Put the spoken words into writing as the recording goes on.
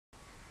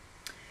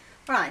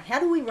All right, how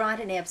do we write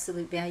an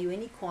absolute value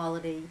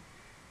inequality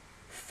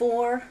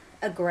for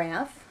a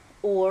graph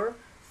or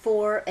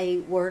for a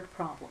word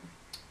problem?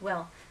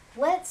 Well,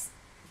 let's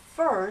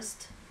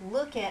first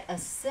look at a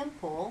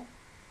simple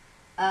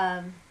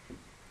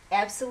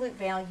absolute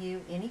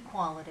value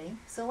inequality.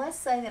 So let's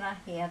say that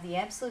I have the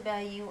absolute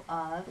value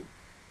of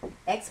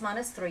x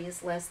minus 3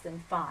 is less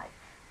than 5.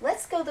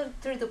 Let's go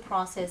through the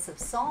process of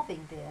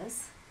solving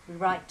this. We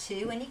write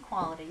two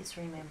inequalities,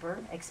 remember.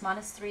 X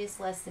minus 3 is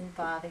less than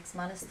 5. X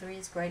minus 3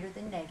 is greater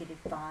than negative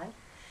 5.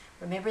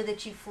 Remember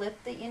that you flip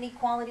the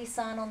inequality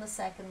sign on the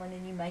second one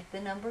and you make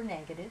the number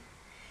negative.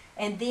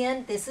 And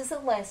then this is a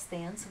less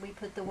than, so we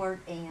put the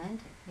word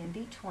and in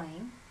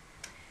between.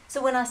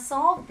 So when I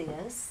solve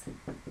this,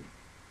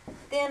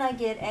 then I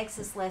get x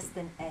is less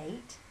than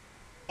 8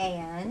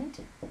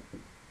 and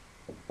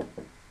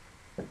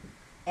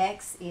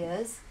x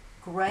is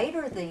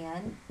greater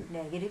than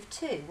negative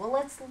 2. Well,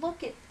 let's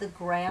look at the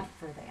graph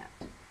for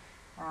that.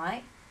 All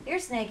right,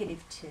 here's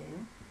negative 2,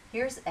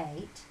 here's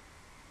 8,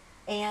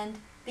 and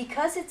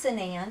because it's an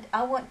and,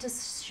 I want to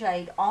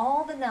shade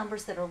all the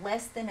numbers that are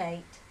less than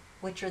 8,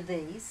 which are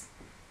these,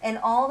 and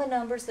all the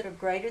numbers that are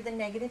greater than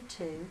negative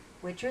 2,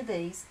 which are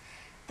these.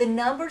 The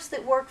numbers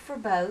that work for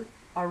both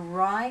are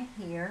right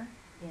here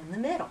in the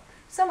middle.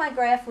 So my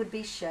graph would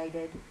be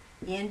shaded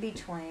in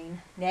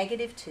between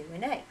negative 2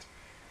 and 8.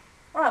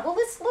 All right, well,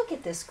 let's look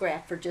at this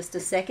graph for just a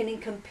second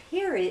and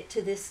compare it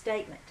to this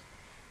statement.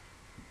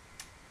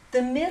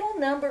 The middle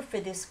number for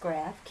this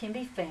graph can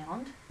be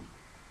found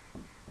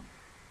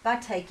by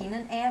taking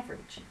an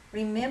average.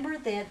 Remember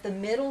that the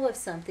middle of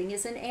something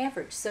is an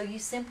average, so you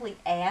simply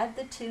add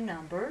the two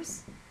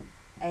numbers,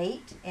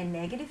 8 and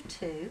negative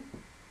 2.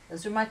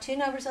 Those are my two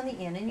numbers on the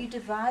end, and you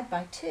divide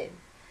by 2.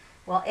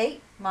 Well,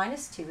 8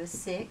 minus 2 is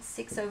 6.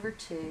 6 over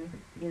 2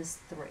 is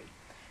 3.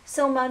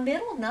 So my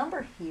middle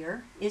number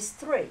here is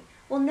 3.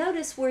 Well,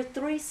 notice where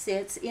 3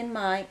 sits in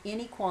my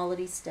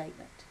inequality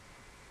statement.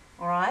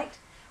 All right?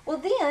 Well,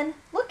 then,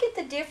 look at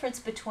the difference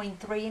between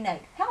 3 and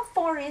 8. How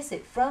far is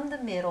it from the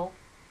middle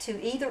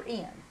to either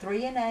end,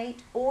 3 and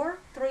 8 or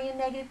 3 and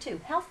negative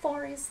 2? How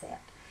far is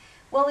that?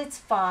 Well, it's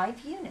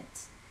 5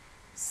 units.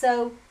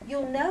 So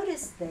you'll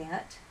notice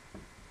that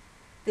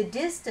the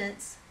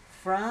distance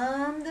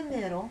from the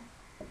middle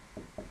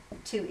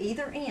to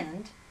either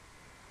end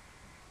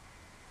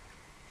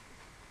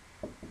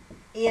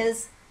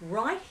is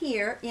right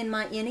here in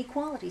my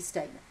inequality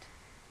statement.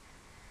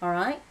 All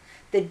right?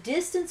 The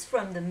distance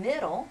from the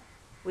middle,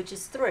 which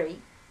is 3,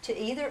 to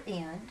either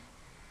end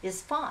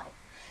is 5.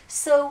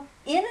 So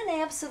in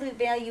an absolute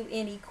value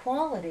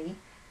inequality,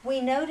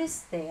 we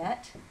notice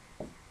that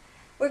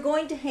we're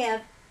going to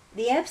have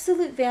the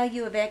absolute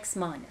value of x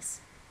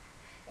minus,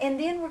 and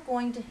then we're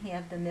going to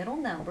have the middle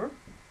number.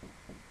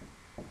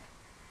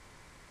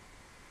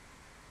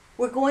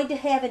 We're going to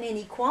have an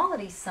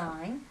inequality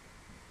sign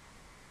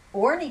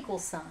or an equal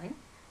sign,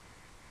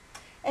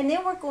 and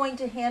then we're going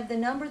to have the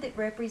number that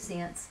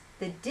represents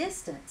the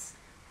distance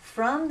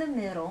from the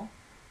middle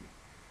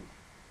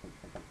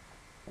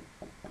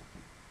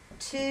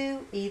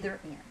to either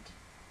end.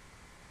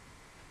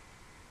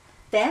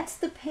 That's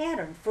the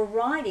pattern for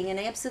writing an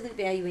absolute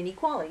value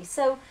inequality.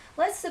 So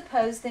let's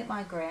suppose that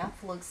my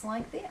graph looks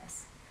like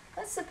this.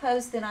 Let's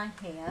suppose that I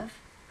have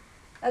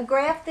a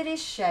graph that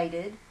is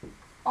shaded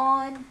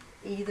on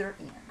either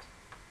end.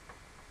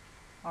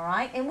 All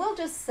right, and we'll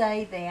just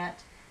say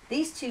that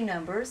these two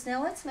numbers,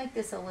 now let's make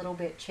this a little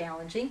bit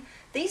challenging.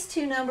 These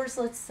two numbers,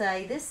 let's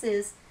say this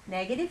is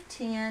negative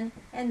 10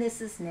 and this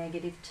is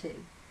negative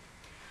 2.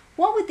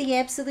 What would the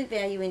absolute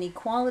value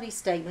inequality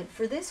statement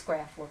for this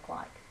graph look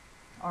like?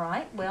 All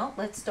right, well,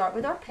 let's start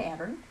with our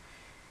pattern.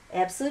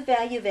 Absolute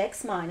value of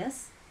x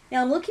minus.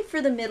 Now I'm looking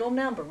for the middle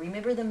number.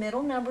 Remember, the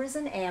middle number is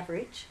an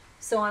average,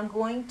 so I'm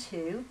going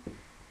to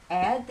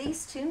add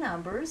these two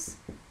numbers,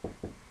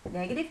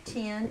 negative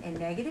 10 and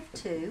negative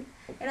 2,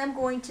 and I'm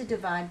going to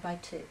divide by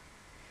 2.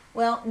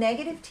 Well,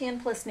 negative 10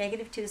 plus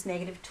negative 2 is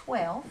negative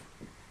 12.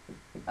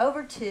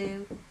 Over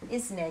 2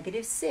 is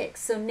negative 6.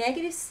 So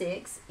negative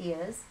 6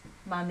 is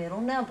my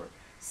middle number.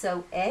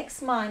 So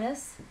x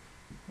minus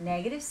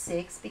negative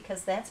 6,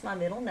 because that's my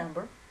middle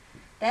number,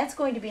 that's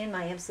going to be in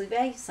my absolute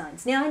value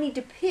signs. Now I need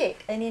to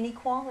pick an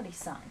inequality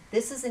sign.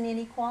 This is an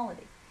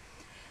inequality.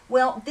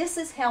 Well, this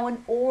is how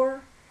an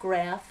OR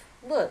graph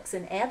looks.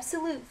 An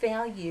absolute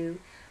value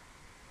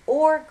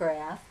OR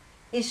graph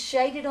is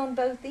shaded on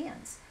both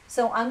ends.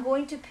 So I'm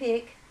going to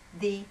pick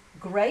the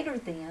greater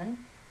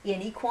than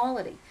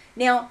inequality.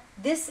 Now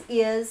this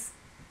is,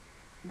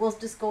 we'll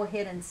just go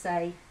ahead and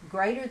say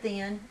greater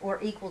than or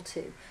equal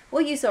to.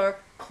 We'll use our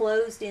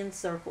closed-in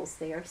circles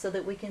there so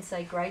that we can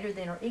say greater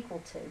than or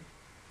equal to.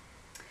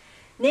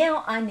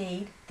 Now I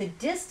need the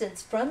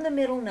distance from the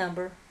middle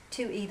number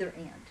to either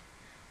end.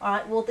 All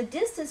right, well, the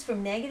distance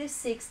from negative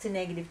 6 to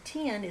negative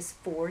 10 is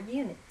 4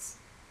 units.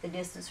 The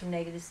distance from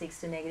negative 6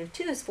 to negative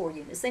 2 is 4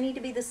 units. They need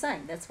to be the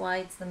same. That's why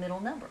it's the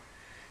middle number.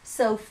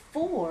 So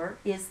 4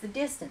 is the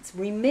distance.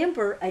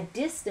 Remember, a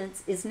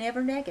distance is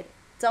never negative.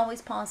 It's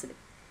always positive.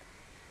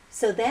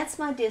 So that's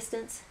my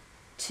distance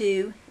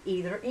to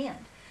either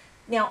end.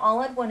 Now all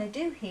I'd want to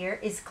do here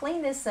is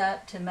clean this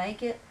up to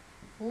make it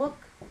look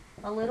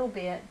a little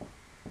bit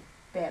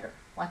better,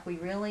 like we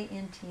really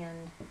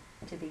intend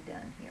to be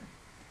done here.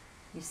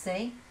 You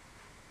see?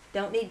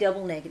 Don't need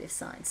double negative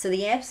signs. So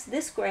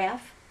this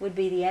graph would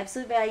be the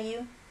absolute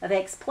value of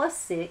x plus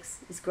 6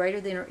 is greater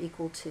than or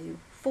equal to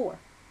 4.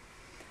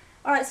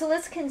 All right, so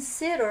let's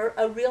consider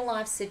a real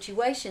life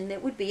situation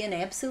that would be an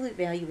absolute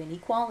value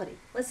inequality.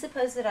 Let's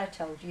suppose that I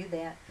told you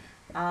that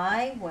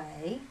I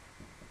weigh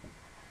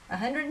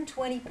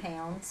 120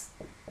 pounds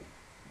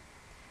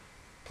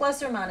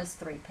plus or minus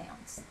 3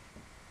 pounds.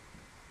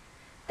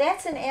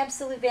 That's an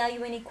absolute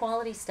value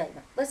inequality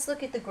statement. Let's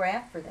look at the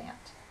graph for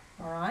that.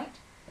 All right?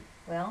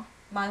 Well,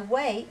 my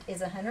weight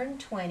is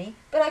 120,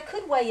 but I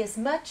could weigh as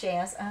much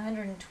as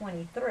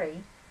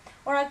 123,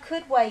 or I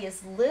could weigh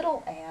as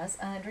little as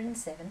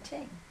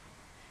 117.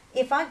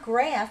 If I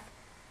graph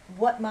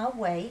what my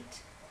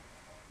weight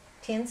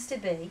tends to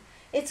be,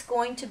 it's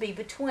going to be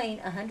between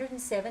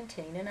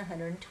 117 and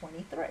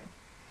 123.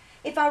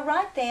 If I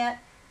write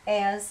that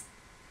as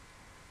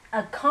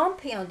a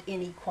compound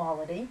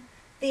inequality,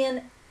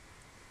 then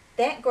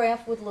that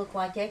graph would look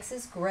like x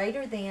is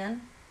greater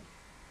than,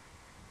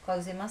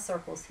 closing my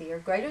circles here,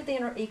 greater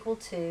than or equal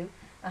to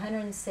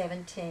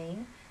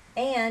 117,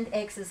 and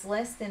x is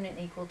less than or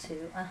equal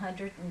to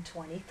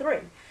 123.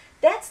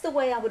 That's the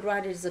way I would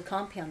write it as a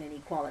compound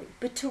inequality.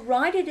 But to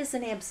write it as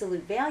an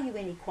absolute value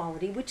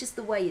inequality, which is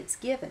the way it's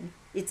given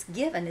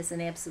as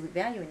an absolute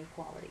value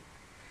inequality.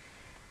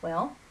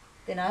 Well,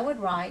 then I would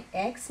write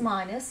x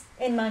minus,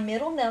 and my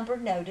middle number,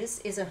 notice,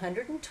 is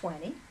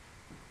 120.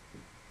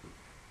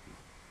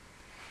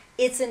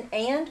 It's an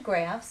and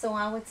graph, so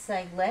I would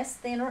say less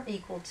than or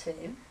equal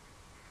to.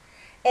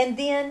 And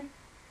then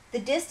the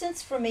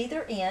distance from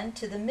either end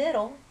to the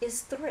middle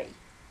is 3.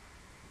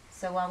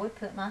 So I would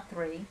put my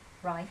 3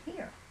 right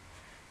here.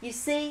 You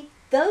see,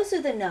 those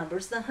are the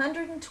numbers, the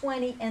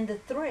 120 and the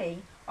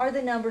 3 are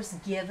the numbers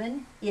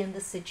given in the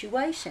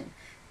situation.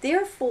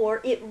 Therefore,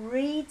 it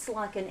reads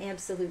like an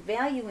absolute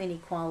value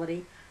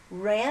inequality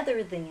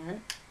rather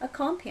than a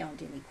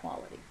compound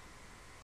inequality.